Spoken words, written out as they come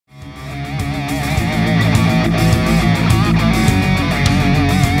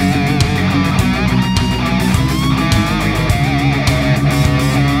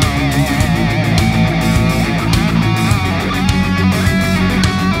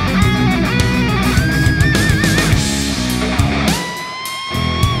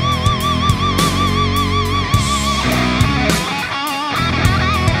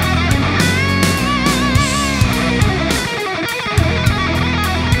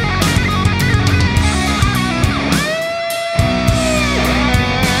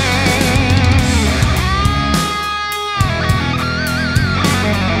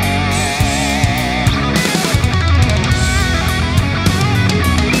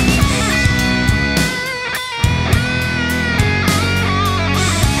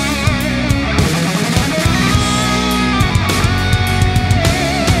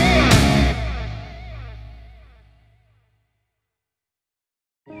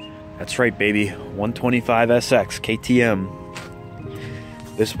That's right, baby. 125 SX KTM.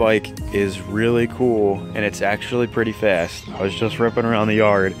 This bike is really cool, and it's actually pretty fast. I was just ripping around the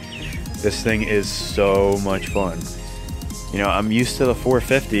yard. This thing is so much fun. You know, I'm used to the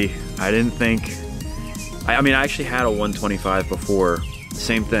 450. I didn't think... I mean, I actually had a 125 before.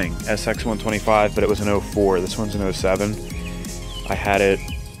 Same thing, SX 125, but it was an 04. This one's an 07. I had it,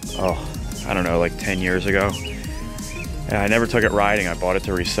 I don't know, like 10 years ago. And I never took it riding. I bought it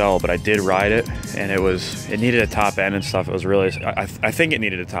to resell, but I did ride it, and it needed a top end and stuff. It was really, I think it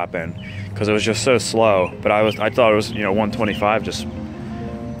needed a top end because it was just so slow. But I thought it was, you know, 125 just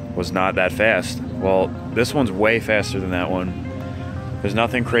was not that fast. Well, this one's way faster than that one. There's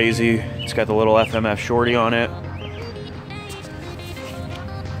nothing crazy. It's got the little FMF shorty on it.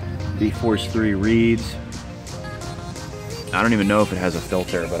 D-Force 3 reeds. I don't even know if it has a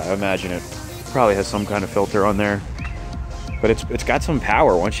filter, but I imagine it probably has some kind of filter on there. But it's got some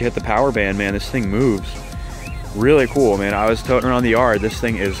power. Once you hit the power band, man, this thing moves. Really cool, man. I was toting around the yard. This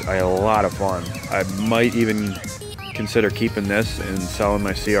thing is a lot of fun. I might even consider keeping this and selling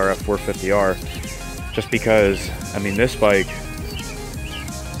my CRF 450R, just because, I mean, this bike,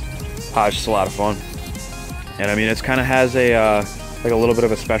 it's just a lot of fun. And I mean, it's kind of has a like a little bit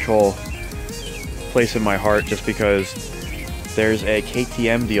of a special place in my heart, just because there's a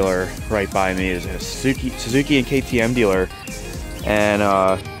KTM dealer right by me. There's a Suzuki and KTM dealer. And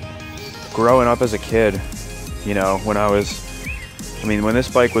growing up as a kid, you know, when when this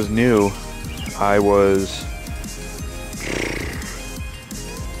bike was new, I was,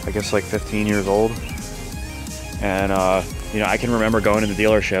 I guess, like 15 years old. And, you know, I can remember going to the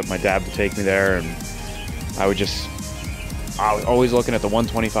dealership. My dad would take me there, and I was always looking at the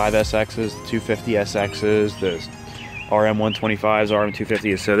 125 SXs, the 250 SXs, the RM 125s, RM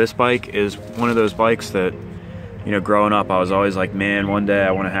 250s. So this bike is one of those bikes that, you know, growing up, I was always like, man, one day I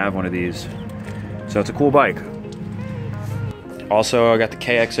want to have one of these. So it's a cool bike. Also, I got the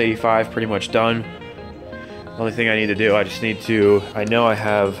KX85 pretty much done. The only thing I need to do, I know I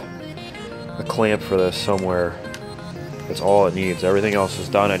have a clamp for this somewhere. That's all it needs. Everything else is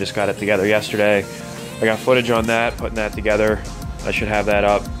done. I just got it together yesterday. I got footage on that, putting that together. I should have that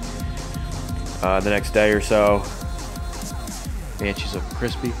up the next day or so. Man, she's so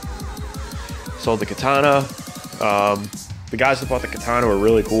crispy. Sold the Katana. The guys that bought the Katana were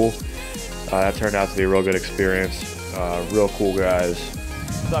really cool. That turned out to be a real good experience. Real cool guys.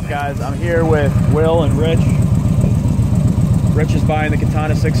 What's up, guys? I'm here with Will and Rich. Rich is buying the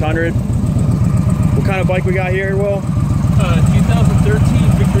Katana 600. What kind of bike we got here, Will?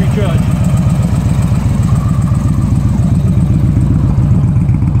 2013 Victory Judge.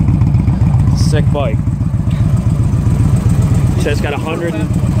 Sick bike. So it's got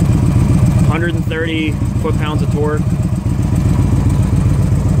 130 foot-pounds of torque.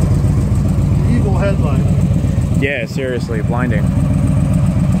 Evil headline. Yeah, seriously, blinding.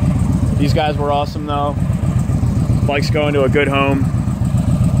 These guys were awesome, though. Bike's going to a good home.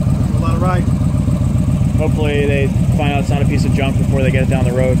 A lot of ride. Hopefully they find out it's not a piece of junk before they get it down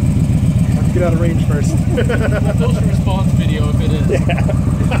the road. Have to get out of range first. Social response video if it is. Yeah.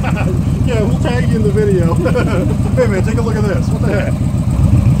 Yeah, we'll tag you in the video. Hey man, take a look at this. What the heck?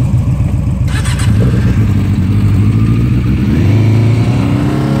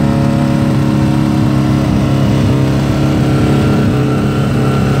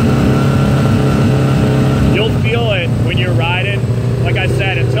 You'll feel it when you're riding. Like I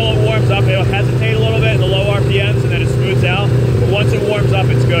said, until it warms up, it'll hesitate a little bit in the low RPMs, and then it smooths out. But once it warms up,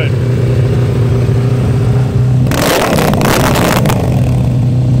 it's good.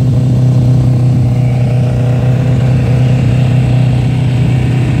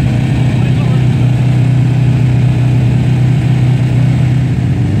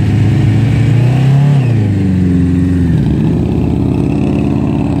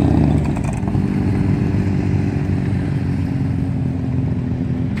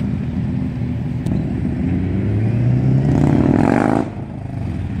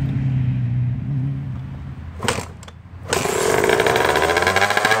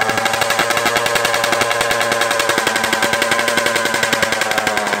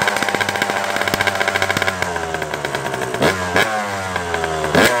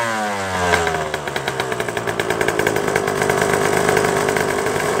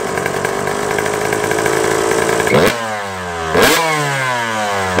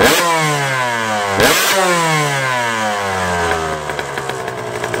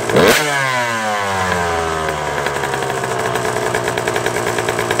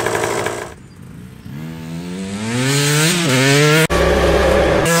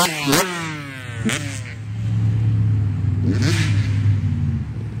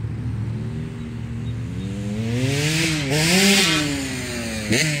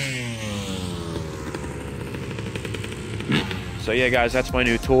 So yeah, guys, that's my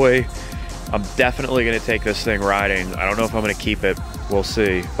new toy. I'm definitely gonna take this thing riding. I don't know if I'm gonna keep it, we'll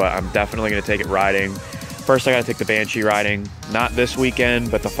see, but I'm definitely gonna take it riding. First, I gotta take the Banshee riding. Not this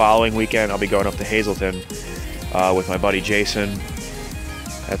weekend, but the following weekend, I'll be going up to Hazleton with my buddy Jason.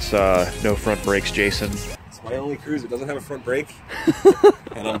 That's no front brakes, Jason. It's my only cruise. It doesn't have a front brake.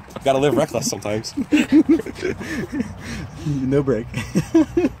 And I've gotta live reckless sometimes. No brake.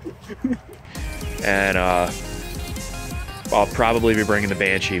 And I'll probably be bringing the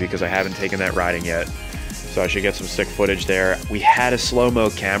Banshee because I haven't taken that riding yet. So I should get some sick footage there. We had a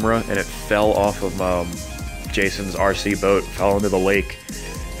slow-mo camera and it fell off of Jason's RC boat, fell into the lake,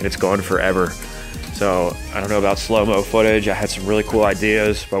 and it's gone forever. So I don't know about slow-mo footage. I had some really cool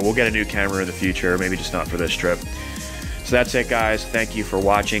ideas, but we'll get a new camera in the future, maybe just not for this trip. So that's it, guys. Thank you for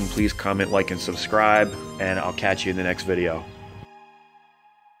watching. Please comment, like, and subscribe, and I'll catch you in the next video.